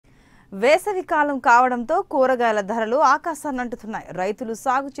వేసవి కాలం కావడంతో కూరగాయల ధరలు ఆకాశాన్నంటుతున్నాయి. రైతులు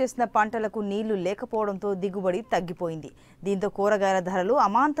సాగు చేసిన పంటలకు నీళ్లు లేకపోవడంతో దిగుబడి తగ్గిపోయింది. దీంతో కూరగాయల ధరలు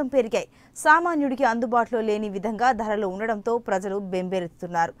అమాంతం పెరిగాయి. సామాన్యుడికి అందుబాటులో లేని విధంగా ధరలు ఉండడంతో ప్రజలు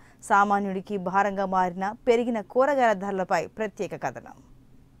బెంబేలెత్తుతున్నారు. సామాన్యుడికి భారంగా మారిన పెరిగిన కూరగాయల ధరలపై ప్రత్యేక కథనం.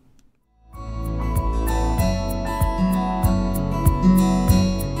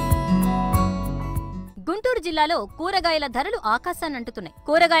 గుంటూరు జిల్లాలో కూరగాయల ధరలు ఆకాశాన్నంటుతున్నాయి.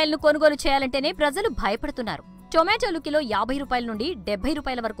 కూరగాయలను కొనుగోలు చేయాలంటేనే ప్రజలు భయపడుతున్నారు. టొమాటోలు కిలో 50 రూపాయల నుండి 70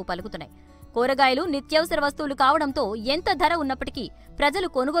 రూపాయల వరకు పలుకుతున్నాయి. కూరగాయలు నిత్యావసర వస్తువులు కావడంతో ఎంత ధర ఉన్నప్పటికీ ప్రజలు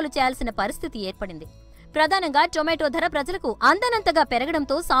కొనుగోలు చేయాల్సిన పరిస్థితి ఏర్పడింది. ప్రధానంగా టొమాటో ధర ప్రజలకు అందనంతగా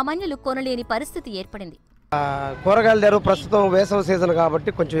పెరగడంతో సామాన్యులు కొనలేని పరిస్థితి ఏర్పడింది. కూరగాయల ధర ప్రస్తుతం వేసవి సీజన్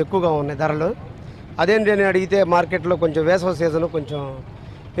కాబట్టి కొంచెం ఎక్కువగా ఉన్నాయి ధరలు. అదేంటి అని అడిగితే మార్కెట్లో కొంచెం వేసవి సీజన్ కొంచెం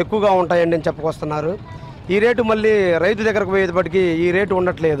ఎక్కువగా ఉంటాయండి అని చెప్పుకొస్తున్నారు. ఈ రేటు మళ్ళీ రైతు దగ్గరకు పోయేటప్పటికి ఈ రేటు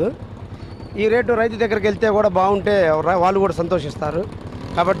ఉండట్లేదు. ఈ రేటు రైతు దగ్గరికి వెళ్తే కూడా బాగుంటే వాళ్ళు కూడా సంతోషిస్తారు.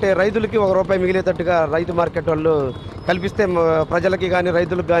 కాబట్టి రైతులకి ₹1 మిగిలేటట్టుగా రైతు మార్కెట్ వాళ్ళు కల్పిస్తే ప్రజలకి కానీ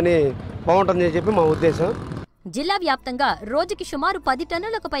రైతులకు కానీ బాగుంటుందని చెప్పి మా ఉద్దేశం. జిల్లా వ్యాప్తంగా రోజుకి సుమారు 10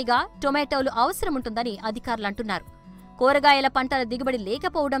 టన్నులకు పైగా టొమాటోలు అవసరం ఉంటుందని అధికారులు అంటున్నారు. కూరగాయల పంటల దిగుబడి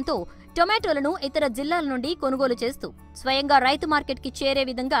లేకపోవడంతో టొమాటోలను ఇతర జిల్లాల నుండి కొనుగోలు చేస్తూ స్వయంగా రైతు మార్కెట్కి చేరే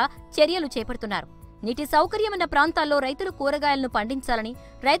విధంగా చర్యలు చేపడుతున్నారు. నీటి సౌకర్యం ఉన్న ప్రాంతాల్లో రైతులు కూరగాయలను పండించాలని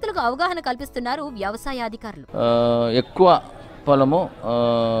రైతులకు అవగాహన కల్పిస్తున్నారు వ్యవసాయ అధికారులు. ఎక్కువ పొలము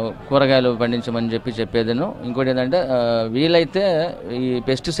కూరగాయలు పండించమని చెప్పేదేను. ఇంకోటి ఏంటంటే వీలైతే ఈ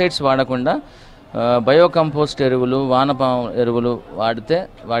పెస్టిసైడ్స్ వాడకుండా బయోకంపోస్ట్ ఎరువులు, వానపాము ఎరువులు వాడితే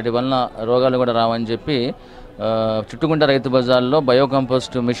వాటి వలన రోగాలు కూడా రావని చెప్పి చుట్టుకుంట రైతు బజార్లో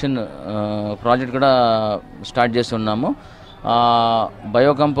బయోకంపోస్ట్ మిషన్ ప్రాజెక్ట్ కూడా స్టార్ట్ చేసి ఉన్నాము.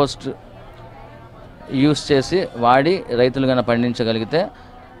 బయోకంపోస్ట్ యూస్ చేసి వాడి రైతులు కన్నా పండించగలిగితే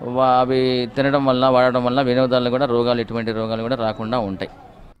అవి తినడం వల్ల వాడడం వల్ల వినియోగదారులు కూడా ఎటువంటి రోగాలు కూడా రాకుండా ఉంటాయి.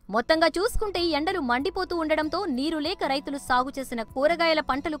 మొత్తంగా చూసుకుంటే ఎండలు మండిపోతూ ఉండడంతో నీరు లేక రైతులు సాగు చేసిన కూరగాయల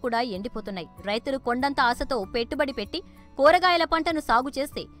పంటలు కూడా ఎండిపోతున్నాయి. రైతులు కొండంత ఆశతో పెట్టుబడి పెట్టి కూరగాయల పంటను సాగు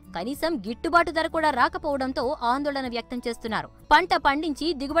చేస్తే కనీసం గిట్టుబాటు ధర కూడా రాకపోవడంతో ఆందోళన వ్యక్తం చేస్తున్నారు. పంట పండించి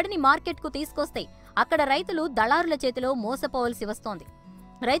దిగుబడిని మార్కెట్కు తీసుకొస్తే అక్కడ రైతులు దళారుల చేతిలో మోసపోవలసి వస్తోంది.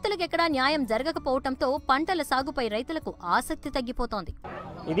 రైతులకెక్కడా న్యాయం జరగకపోవడంతో పంటల సాగుపై రైతులకు ఆసక్తి తగ్గిపోతోంది.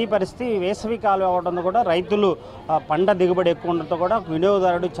 ఇది పరిస్థితి. వేసవి కాలం అవడంతో కూడా రైతులు పంట దిగుబడి ఎక్కువ ఉండడంతో కూడా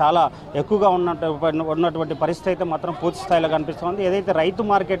వినియోగదారుడు చాలా ఎక్కువగా ఉన్నటువంటి పరిస్థితి అయితే మాత్రం పూర్తి స్థాయిలో కనిపిస్తోంది. ఏదైతే రైతు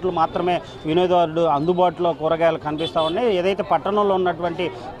మార్కెట్లు మాత్రమే వినియోగదారుడు అందుబాటులో కూరగాయలు కనిపిస్తూ ఉన్నాయి. ఏదైతే పట్టణంలో ఉన్నటువంటి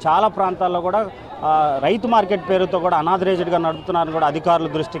చాలా ప్రాంతాల్లో కూడా రైతు మార్కెట్ పేరుతో కూడా అనాథరైజ్డ్గా నడుపుతున్నారని కూడా అధికారుల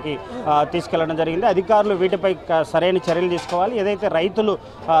దృష్టికి తీసుకెళ్లడం జరిగింది. అధికారులు వీటిపై సరైన చర్యలు తీసుకోవాలి. ఏదైతే రైతులు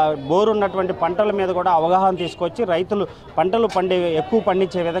బోరున్నటువంటి పంటల మీద కూడా అవగాహన తీసుకొచ్చి రైతులు పంటలు ఎక్కువ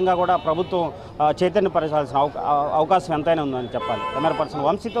పండించే విధంగా కూడా ప్రభుత్వం చైతన్యపరచాల్సిన అవకాశం ఎంతైనా ఉందని చెప్పాలి. Camera person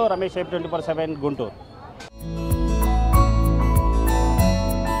వంశీతో Ramesh AP24x7 Guntur.